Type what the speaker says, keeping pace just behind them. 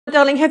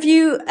Darling, have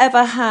you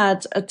ever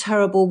had a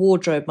terrible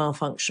wardrobe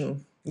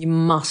malfunction? You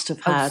must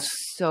have had.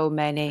 So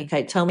many.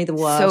 Okay, tell me the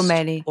worst. So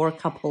many. Or a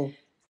couple.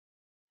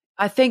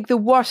 I think the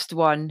worst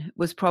one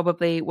was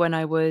probably when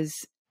I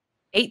was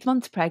 8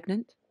 months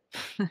pregnant.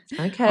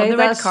 Okay, on the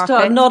red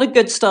carpet. Not a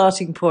good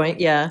starting point,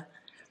 yeah.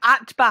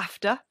 At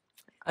BAFTA.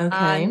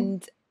 Okay.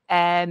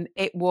 And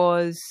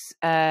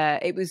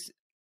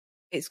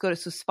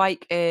so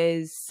Spike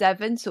is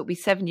 7, so it'll be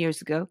 7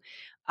 years ago.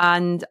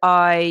 And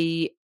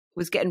I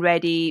was getting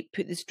ready,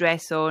 put this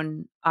dress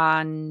on,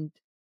 and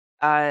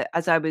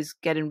as I was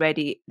getting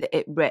ready,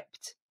 it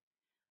ripped.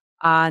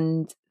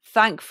 And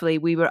thankfully,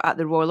 we were at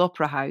the Royal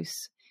Opera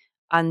House,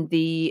 and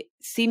the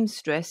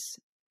seamstress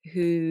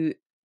who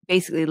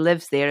basically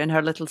lives there in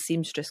her little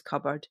seamstress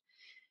cupboard,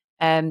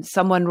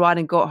 someone ran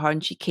and got her,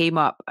 and she came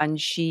up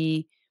and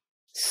she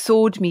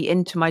sewed me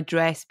into my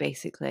dress,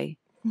 basically.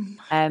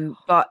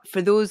 But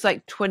for those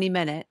like 20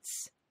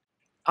 minutes,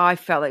 I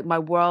felt like my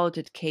world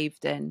had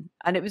caved in,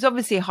 and it was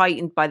obviously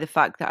heightened by the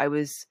fact that I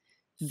was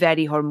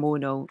very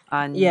hormonal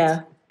and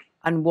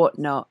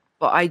whatnot.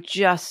 But I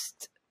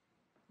just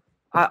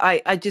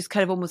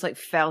kind of almost like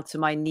fell to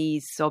my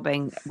knees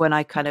sobbing when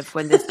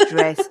this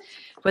dress,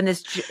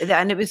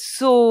 and it was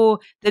so,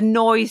 the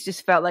noise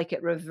just felt like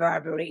it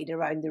reverberated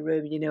around the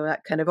room,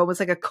 that kind of almost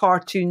like a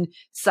cartoon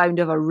sound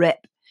of a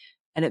rip.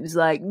 And it was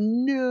like,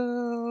 no.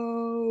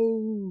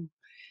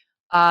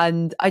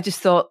 And I just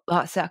thought,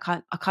 that's it. I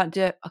can't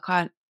do it. I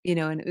can't,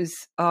 and it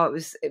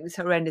was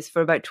horrendous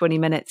for about 20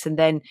 minutes.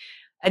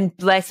 And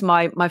bless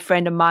my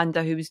friend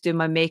Amanda, who was doing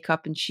my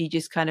makeup, and she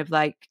just kind of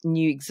like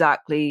knew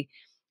exactly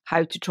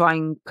how to try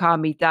and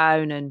calm me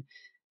down. And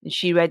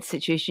she read the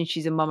situation.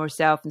 She's a mum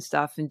herself and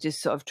stuff, and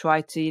just sort of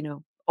tried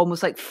to,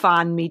 almost like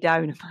fan me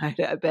down about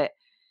it a bit.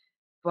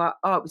 But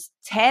it was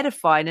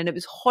terrifying, and it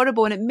was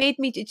horrible, and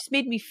it just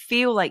made me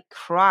feel like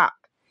crap,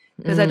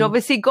 because I'd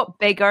obviously got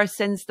bigger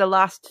since the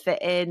last fit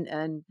in,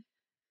 and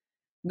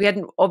we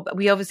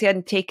obviously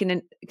hadn't taken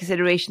into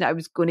consideration that I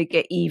was going to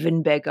get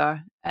even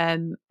bigger.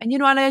 And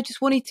I just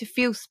wanted to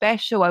feel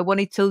special. I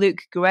wanted to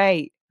look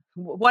great.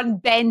 One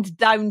bend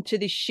down to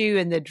the shoe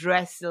and the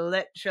dress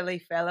literally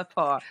fell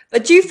apart.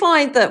 But do you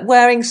find that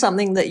wearing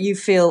something that you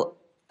feel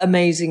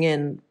amazing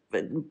in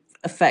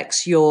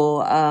affects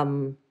your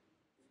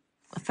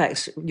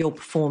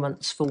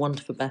performance, for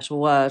want of a better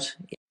word?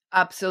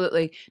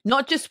 Absolutely.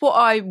 Not just what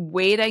I'm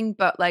wearing,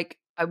 but like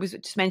I was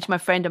just mentioning my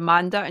friend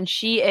Amanda, and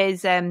she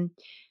is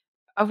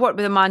I've worked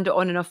with Amanda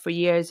on and off for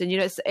years, and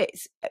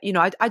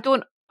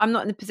I'm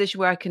not in a position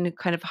where I can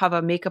kind of have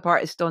a makeup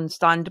artist on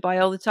standby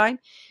all the time.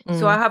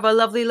 So I have a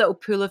lovely little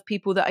pool of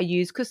people that I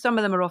use, because some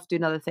of them are off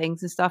doing other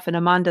things and stuff, and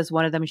Amanda's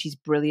one of them, and she's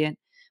brilliant,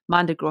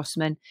 Amanda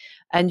Grossman.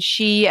 And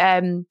she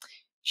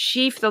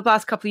for the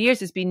last couple of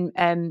years has been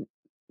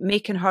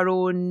making her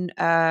own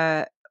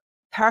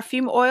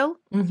perfume oil.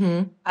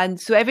 And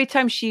so every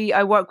time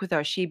I work with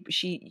her,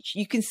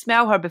 you can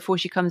smell her before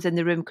she comes in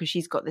the room, because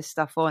she's got this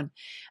stuff on.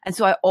 And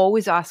so I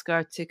always ask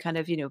her to kind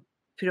of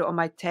put it on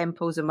my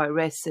temples and my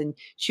wrists, and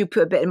she'll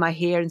put a bit in my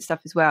hair and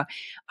stuff as well.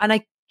 And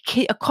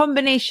a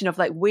combination of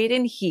like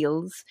wearing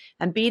heels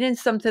and being in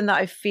something that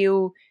I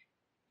feel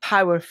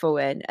powerful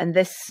in, and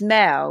this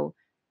smell,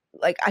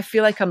 like I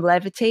feel like I'm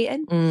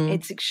levitating.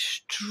 It's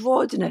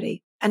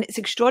extraordinary. And it's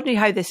extraordinary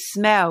how this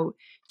smell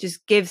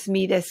just gives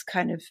me this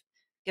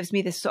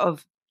sort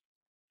of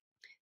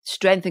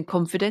strength and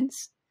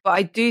confidence. But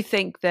I do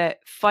think that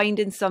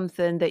finding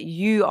something that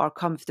you are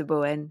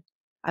comfortable in,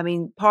 I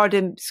mean,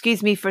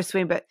 excuse me for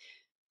swearing, but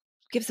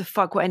gives a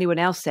fuck what anyone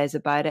else says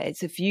about it.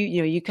 It's if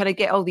you kind of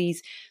get all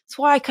these, that's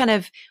why I kind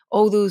of,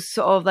 all those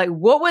sort of like,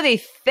 what were they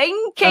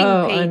thinking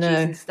pages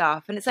and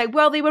stuff. And it's like,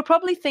 well, they were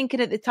probably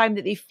thinking at the time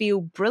that they feel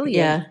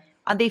brilliant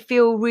and they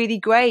feel really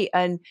great.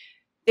 And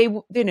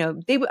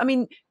I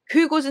mean,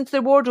 who goes into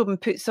their wardrobe and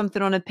puts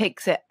something on and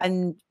picks it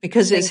and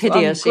because it's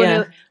hideous?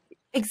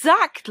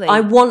 Exactly. I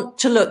want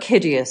to look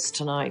hideous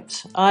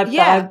tonight. I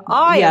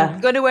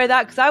am going to wear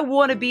that because I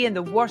want to be in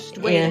the worst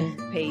wearing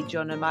page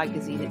on a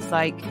magazine. It's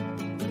like,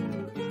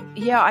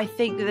 I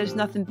think that there's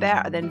nothing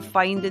better than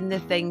finding the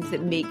things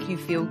that make you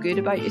feel good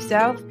about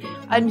yourself.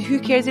 And who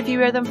cares if you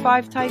wear them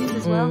 5 times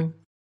as well?